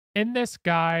In this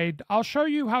guide, I'll show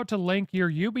you how to link your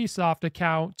Ubisoft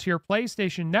account to your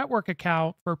PlayStation Network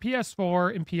account for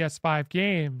PS4 and PS5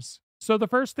 games. So the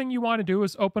first thing you want to do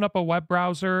is open up a web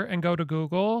browser and go to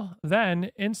Google.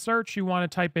 Then in search, you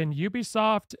want to type in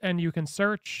Ubisoft and you can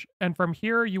search. And from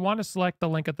here, you want to select the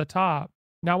link at the top.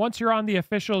 Now, once you're on the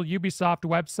official Ubisoft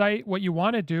website, what you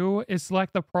want to do is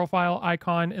select the profile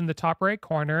icon in the top right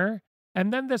corner.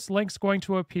 And then this link's going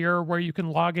to appear where you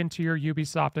can log into your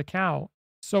Ubisoft account.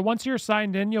 So once you're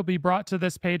signed in, you'll be brought to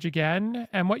this page again.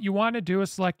 And what you want to do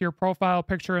is select your profile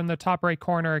picture in the top right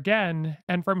corner again.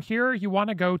 And from here, you want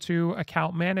to go to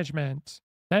Account Management.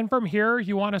 Then from here,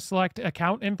 you want to select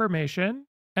Account Information.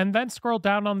 And then scroll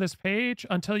down on this page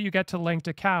until you get to Linked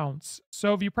Accounts.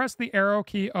 So if you press the arrow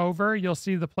key over, you'll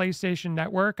see the PlayStation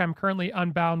Network. I'm currently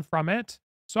unbound from it.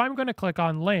 So I'm going to click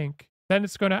on Link. Then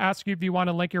it's going to ask you if you want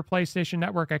to link your PlayStation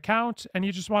Network account, and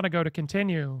you just want to go to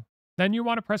Continue. Then you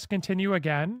want to press Continue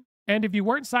again. And if you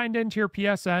weren't signed into your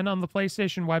PSN on the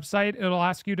PlayStation website, it'll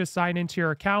ask you to sign into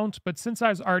your account, but since I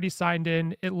was already signed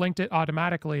in, it linked it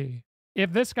automatically.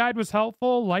 If this guide was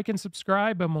helpful, like and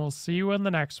subscribe, and we'll see you in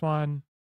the next one.